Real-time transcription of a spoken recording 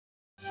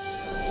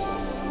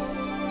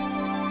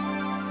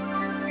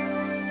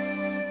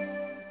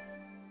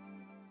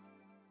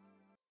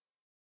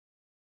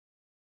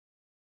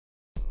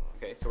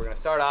Okay, so we're gonna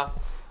start off,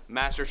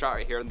 master shot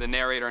right here. The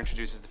narrator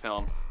introduces the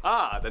film.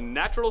 The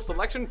Natural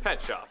Selection Pet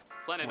Shop.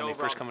 When they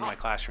first come into my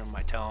classroom,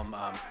 I tell them,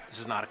 this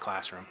is not a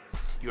classroom.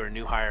 You are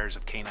new hires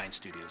of Canine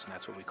Studios, and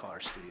that's what we call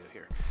our studio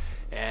here.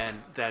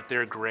 And that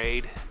their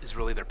grade is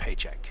really their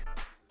paycheck.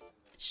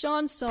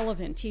 Sean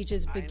Sullivan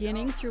teaches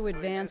beginning through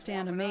advanced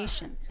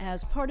animation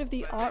as part of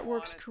the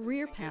Artworks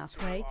career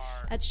pathway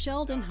at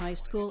Sheldon High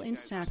School in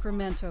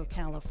Sacramento,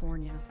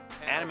 California.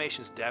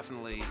 Animation is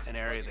definitely an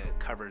area that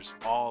covers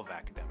all of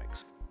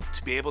academics.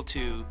 To be able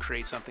to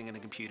create something in a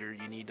computer,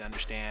 you need to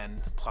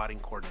understand plotting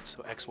coordinates,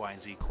 so X, Y,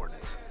 and Z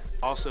coordinates.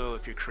 Also,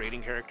 if you're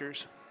creating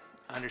characters,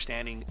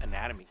 understanding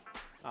anatomy,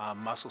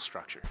 muscle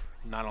structure,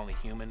 not only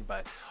human,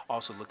 but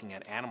also looking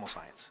at animal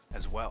science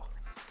as well.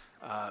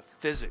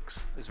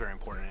 Physics is very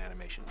important in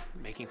animation,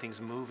 making things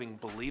moving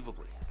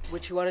believably.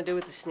 What you want to do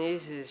with the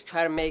sneeze is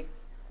try to make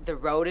the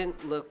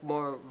rodent look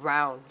more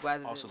round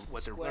rather also, than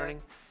what square. they're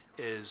learning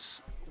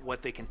is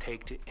what they can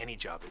take to any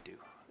job they do.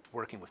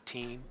 Working with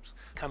teams,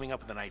 coming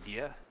up with an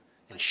idea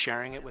and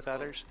sharing it with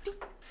others,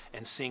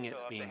 and seeing it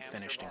being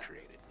finished and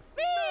created.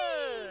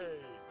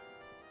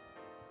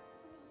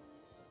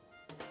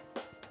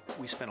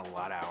 We spend a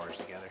lot of hours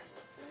together,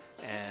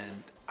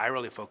 and I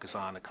really focus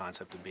on the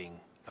concept of being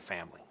a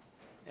family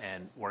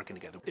and working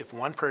together. If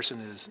one person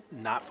is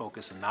not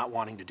focused and not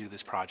wanting to do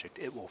this project,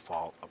 it will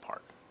fall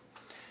apart.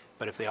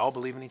 But if they all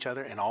believe in each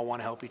other and all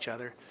want to help each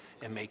other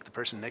and make the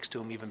person next to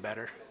them even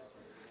better,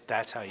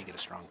 that's how you get a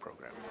strong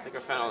program. I think I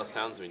found all the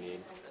sounds we need.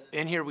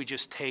 In here, we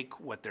just take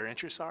what their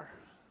interests are.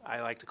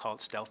 I like to call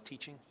it stealth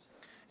teaching,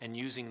 and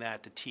using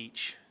that to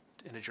teach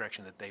in a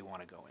direction that they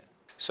want to go in.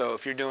 So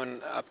if you're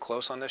doing up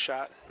close on this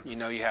shot, you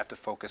know you have to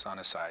focus on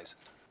his size.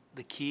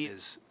 The key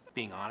is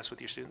being honest with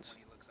your students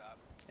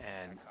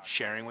and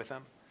sharing with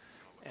them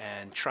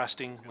and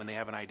trusting when they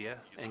have an idea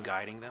and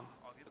guiding them,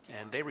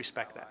 and they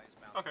respect that.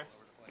 Okay.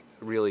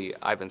 Really,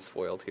 I've been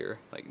spoiled here.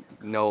 Like,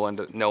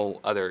 no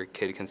other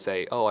kid can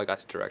say, oh, I got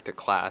to direct a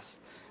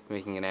class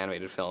making an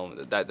animated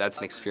film. That's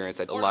an experience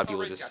that a lot of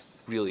people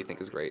just really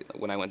think is great.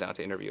 When I went down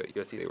to interview at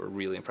USC, they were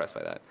really impressed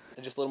by that.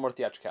 And just a little more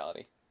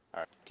theatricality. All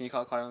right. Can you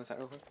call it quiet on the set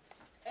real quick?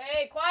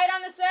 Hey, quiet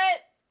on the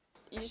set!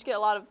 You just get a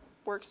lot of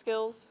work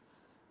skills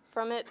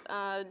from it,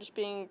 just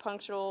being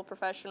punctual,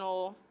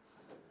 professional,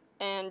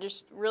 and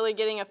just really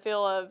getting a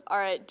feel of, all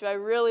right, do I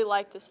really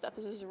like this stuff?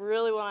 Is this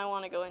really what I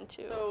want to go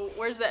into? So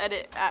where's the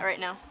edit at right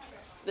now?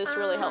 This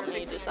really helped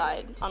me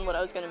decide on what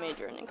I was going to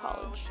major in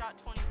college.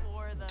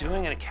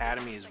 Doing an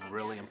academy is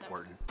really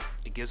important.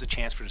 It gives a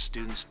chance for the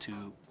students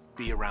to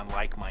be around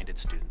like-minded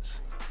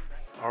students.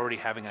 Already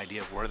having an idea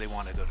of where they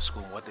want to go to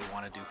school and what they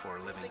want to do for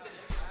a living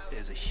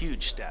is a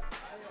huge step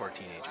for a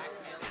teenager.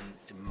 And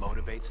it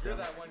motivates them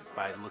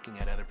by looking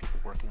at other people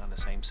working on the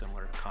same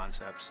similar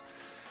concepts.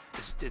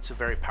 It's a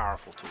very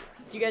powerful tool.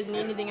 Do you guys need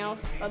anything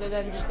else other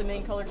than just the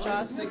main colored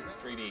shots?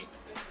 3D.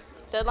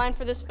 Deadline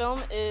for this film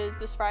is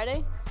this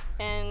Friday.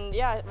 And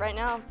yeah, right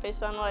now,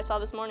 based on what I saw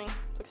this morning,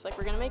 looks like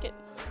we're gonna make it.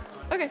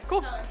 Okay,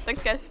 cool.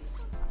 Thanks, guys.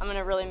 I'm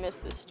gonna really miss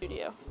this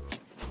studio.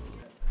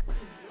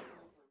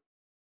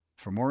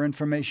 For more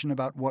information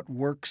about what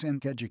works in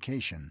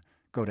education,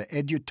 go to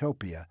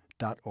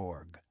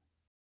edutopia.org.